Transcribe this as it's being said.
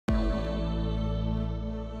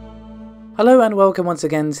Hello and welcome once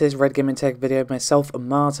again to this Red Gaming Tech video. Myself,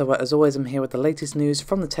 Marta, where as always I'm here with the latest news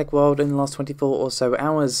from the tech world in the last 24 or so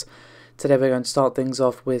hours. Today we're going to start things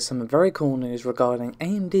off with some very cool news regarding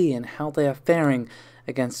AMD and how they are faring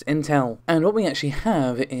against Intel. And what we actually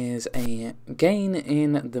have is a gain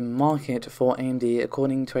in the market for AMD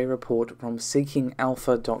according to a report from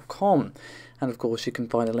seekingalpha.com. And of course you can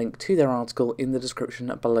find a link to their article in the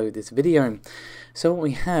description below this video. So what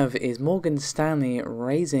we have is Morgan Stanley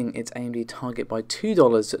raising its AMD target by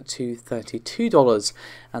 $2 to $32.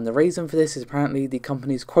 And the reason for this is apparently the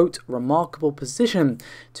company's, quote, remarkable position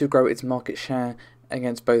to grow its market share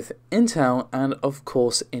against both Intel and of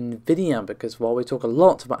course Nvidia, because while we talk a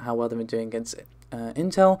lot about how well they've been doing against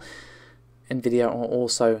Intel, Nvidia are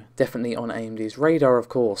also definitely on AMD's radar, of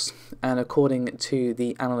course. And according to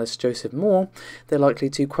the analyst Joseph Moore, they're likely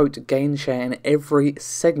to, quote, gain share in every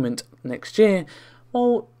segment next year,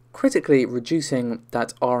 while critically reducing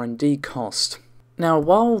that R&D cost. Now,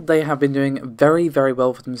 while they have been doing very, very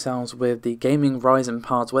well for themselves with the gaming Ryzen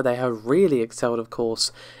parts, where they have really excelled, of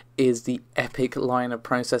course, is the EPYC line of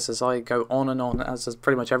processors. I go on and on, as does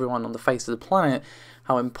pretty much everyone on the face of the planet,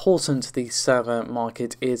 how important the server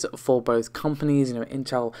market is for both companies. You know,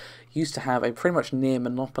 Intel used to have a pretty much near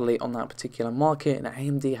monopoly on that particular market, and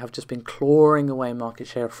AMD have just been clawing away market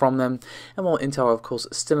share from them. And while Intel are, of course,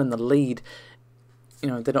 still in the lead, you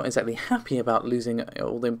know, they're not exactly happy about losing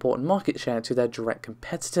all the important market share to their direct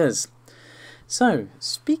competitors. So,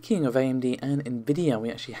 speaking of AMD and Nvidia, we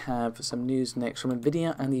actually have some news next from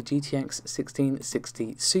Nvidia and the GTX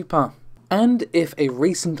 1660 Super. And if a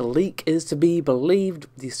recent leak is to be believed,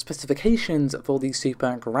 the specifications for the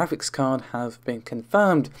Super graphics card have been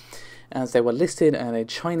confirmed, as they were listed at a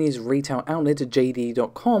Chinese retail outlet,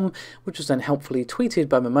 JD.com, which was then helpfully tweeted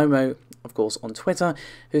by Momomo, of course, on Twitter,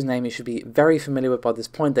 whose name you should be very familiar with by this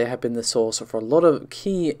point. They have been the source for a lot of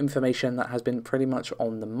key information that has been pretty much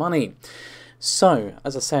on the money. So,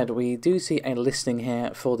 as I said, we do see a listing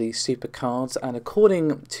here for the Super cards, and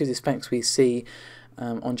according to the specs we see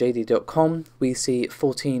on JD.com, we see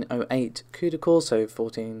 1408 CUDA cores, so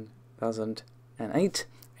 14,008,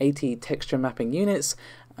 80 texture mapping units,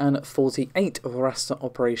 and 48 raster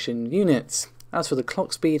operation units. As for the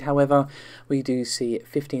clock speed, however, we do see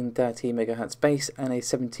 1530 MHz base and a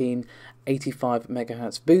 1785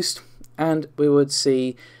 MHz boost, and we would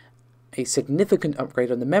see a significant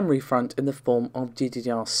upgrade on the memory front in the form of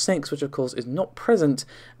GDDR6, which of course is not present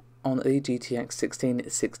on the GTX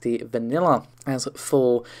 1660 vanilla. As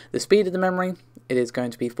for the speed of the memory, it is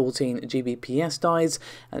going to be 14 Gbps dies,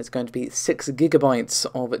 and it's going to be 6 GB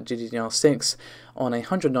of GDDR6 on a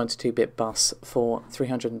 192-bit bus for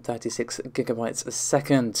 336 GB a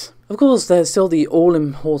second. Of course, there's still the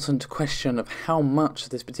all-important question of how much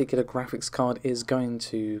this particular graphics card is going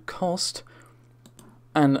to cost.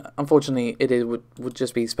 And unfortunately, it would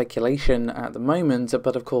just be speculation at the moment,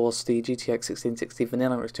 but of course the GTX 1660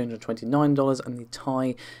 vanilla is $229 and the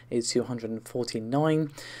Ti is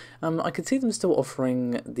 $249. I could see them still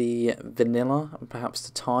offering the vanilla, perhaps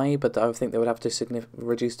the Ti, but I think they would have to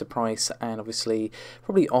reduce the price and obviously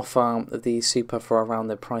probably offer the Super for around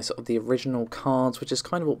the price of the original cards, which is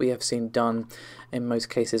kind of what we have seen done in most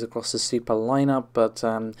cases across the Super lineup, but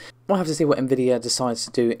we'll have to see what Nvidia decides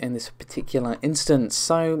to do in this particular instance.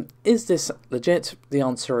 So, is this legit? The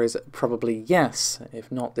answer is probably yes.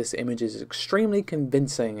 If not, this image is extremely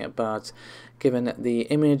convincing, but given the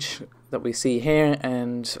image that we see here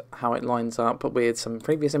and how it lines up with some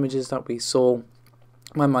previous images that we saw,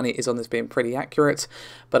 my money is on this being pretty accurate,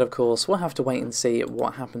 but of course we'll have to wait and see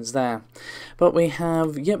what happens there. But we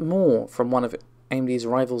have yet more from one of AMD's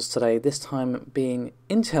rivals today, this time being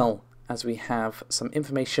Intel, as we have some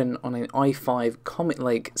information on an i5 Comet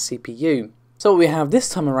Lake CPU. So what we have this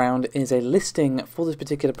time around is a listing for this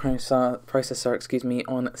particular processor,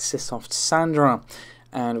 on Sysoft Sandra.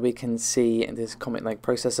 And we can see this Comet Lake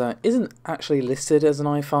processor isn't actually listed as an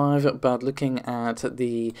i5, but looking at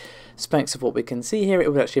the specs of what we can see here,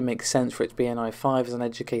 it would actually make sense for it to be an i5 as an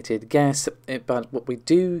educated guess. But what we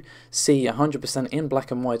do see 100% in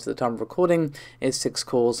black and white at the time of recording is 6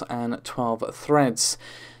 cores and 12 threads.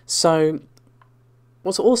 So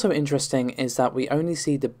what's also interesting is that we only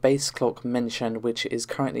see the base clock mentioned, which is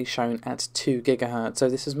currently shown at 2 GHz. So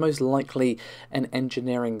this is most likely an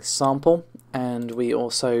engineering sample, and we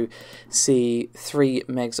also see 3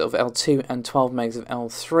 megs of L2 and 12 megs of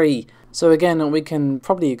L3. So again, we can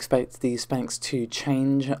probably expect these specs to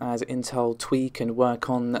change as Intel tweak and work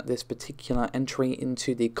on this particular entry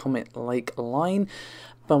into the Comet Lake line.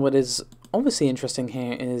 But what is obviously interesting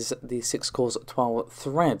here is the 6 cores, 12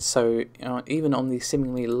 threads. So even on the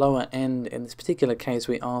seemingly lower end in this particular case,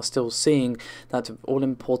 we are still seeing that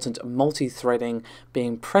all-important multi-threading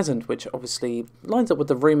being present, which obviously lines up with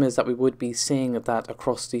the rumors that we would be seeing that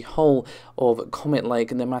across the whole of Comet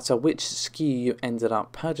Lake, no matter which SKU you ended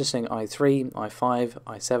up purchasing, i3, i5,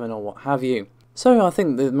 i7, or what have you. So I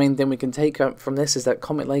think the main thing we can take up from this is that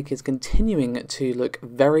Comet Lake is continuing to look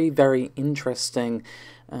very, very interesting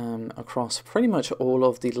across pretty much all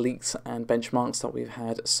of the leaks and benchmarks that we've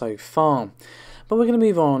had so far. But we're going to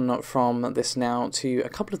move on from this now to a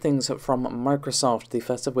couple of things from Microsoft, the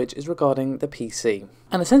first of which is regarding the PC.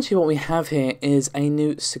 And essentially what we have here is a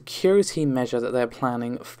new security measure that they're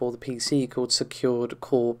planning for the PC called Secured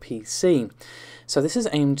Core PC. So this is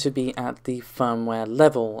aimed to be at the firmware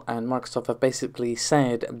level, and Microsoft have basically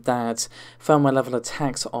said that firmware level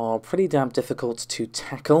attacks are pretty damn difficult to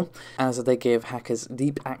tackle, as they give hackers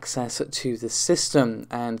deep access to the system,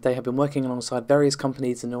 and they have been working alongside various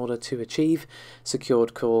companies in order to achieve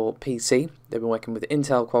Secured Core PC. They've been working with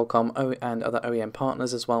Intel, Qualcomm, and other OEM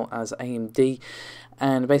partners, as well as AMD,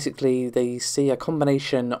 and basically they see a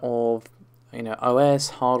combination of OS,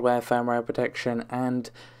 hardware, firmware protection,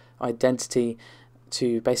 and identity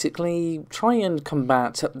to basically try and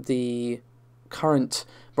combat the current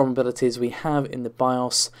vulnerabilities we have in the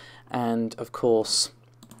BIOS and, of course,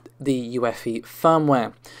 the UEFI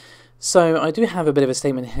firmware. So I do have a bit of a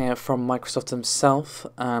statement here from Microsoft themselves,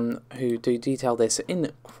 who do detail this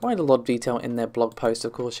in quite a lot of detail in their blog post.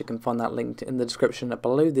 Of course, you can find that linked in the description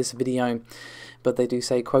below this video. But they do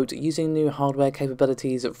say, quote, using new hardware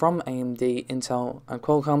capabilities from AMD, Intel, and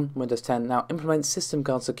Qualcomm, Windows 10 now implements System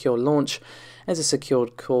Guard Secure Launch as a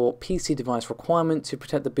secured core PC device requirement to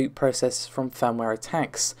protect the boot process from firmware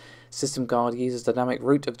attacks. System Guard uses dynamic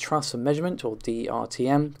root of trust for measurement, or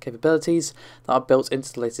DRTM, capabilities that are built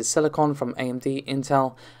into the latest silicon from AMD,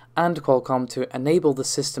 Intel, and Qualcomm to enable the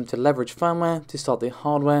system to leverage firmware to start the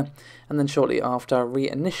hardware, and then shortly after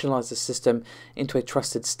reinitialize the system into a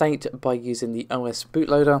trusted state by using the OS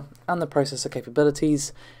bootloader and the processor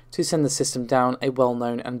capabilities to send the system down a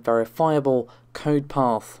well-known and verifiable code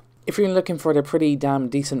path. If you're looking for a pretty damn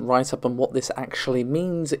decent write-up on what this actually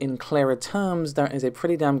means in clearer terms, there is a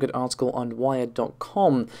pretty damn good article on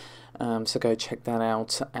Wired.com, so go check that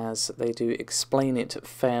out, as they do explain it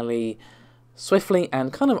fairly swiftly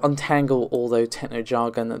and kind of untangle all the techno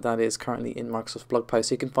jargon that is currently in Microsoft's blog post.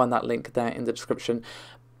 So you can find that link there in the description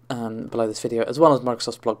below this video, as well as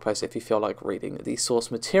Microsoft's blog post if you feel like reading the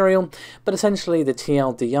source material. But essentially the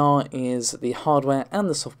TLDR is the hardware and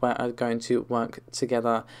the software are going to work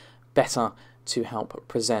together better to help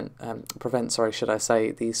prevent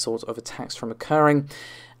these sorts of attacks from occurring.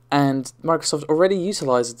 And Microsoft already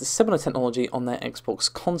utilizes the similar technology on their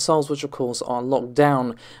Xbox consoles, which of course are locked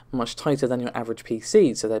down much tighter than your average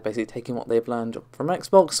PC. So they're basically taking what they've learned from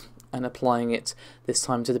Xbox and applying it this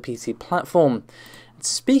time to the PC platform.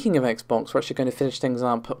 Speaking of Xbox, we're actually going to finish things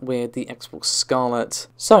up with the Xbox Scarlett.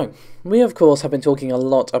 So, we of course have been talking a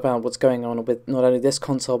lot about what's going on with not only this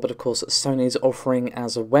console, but of course Sony's offering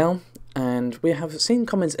as well. And we have seen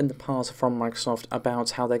comments in the past from Microsoft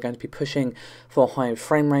about how they're going to be pushing for higher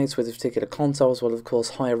frame rates with this particular console, as well as of course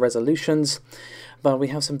higher resolutions. But we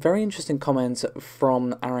have some very interesting comments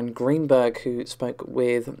from Aaron Greenberg, who spoke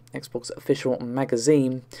with Xbox Official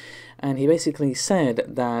Magazine, and he basically said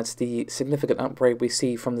that the significant upgrade we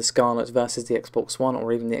see from the Scarlett versus the Xbox One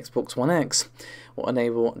or even the Xbox One X will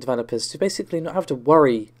enable developers to basically not have to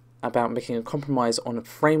worry about making a compromise on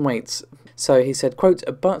frame rates. So he said, quote,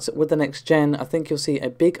 but with the next gen, I think you'll see a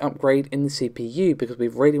big upgrade in the CPU because we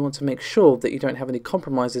really want to make sure that you don't have any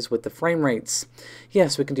compromises with the frame rates.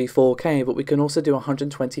 Yes, we can do 4K, but we can also do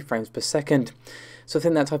 120 frames per second. So I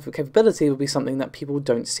think that type of capability will be something that people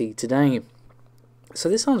don't see today. So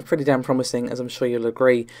this sounds pretty damn promising, as I'm sure you'll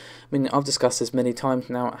agree. I mean, I've discussed this many times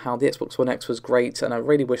now, how the Xbox One X was great, and I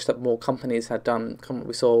really wish that more companies had done what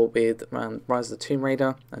we saw with Rise of the Tomb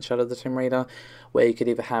Raider and Shadow of the Tomb Raider, where you could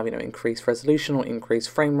either have, increased resolution or increased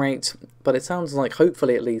frame rate. But it sounds like,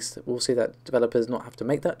 hopefully at least, we'll see that developers not have to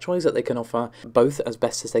make that choice, that they can offer both as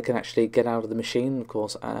best as they can actually get out of the machine, of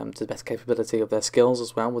course, to the best capability of their skills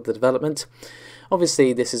as well with the development.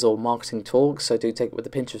 Obviously, this is all marketing talk, so do take it with a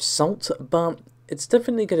pinch of salt, but it's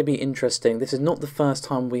definitely going to be interesting. This is not the first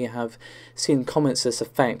time we have seen comments to this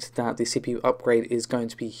effect that the CPU upgrade is going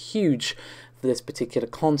to be huge for this particular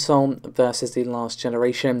console versus the last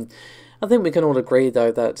generation. I think we can all agree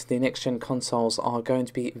though that the next gen consoles are going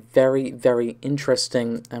to be very, very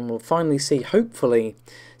interesting, and we'll finally see, hopefully,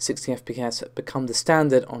 60 FPS become the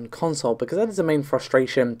standard on console, because that is the main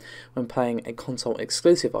frustration when playing a console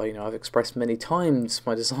exclusive. I've expressed many times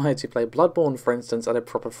my desire to play Bloodborne, for instance, at a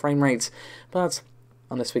proper frame rate, but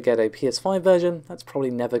unless we get a PS5 version, that's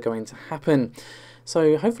probably never going to happen.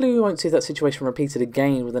 So hopefully we won't see that situation repeated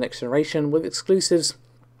again with the next generation, with exclusives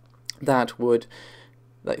that would,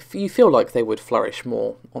 you feel like they would flourish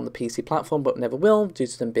more on the PC platform, but never will, due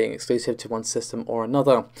to them being exclusive to one system or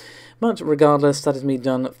another. But regardless, that is me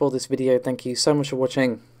done for this video. Thank you so much for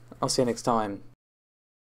watching. I'll see you next time.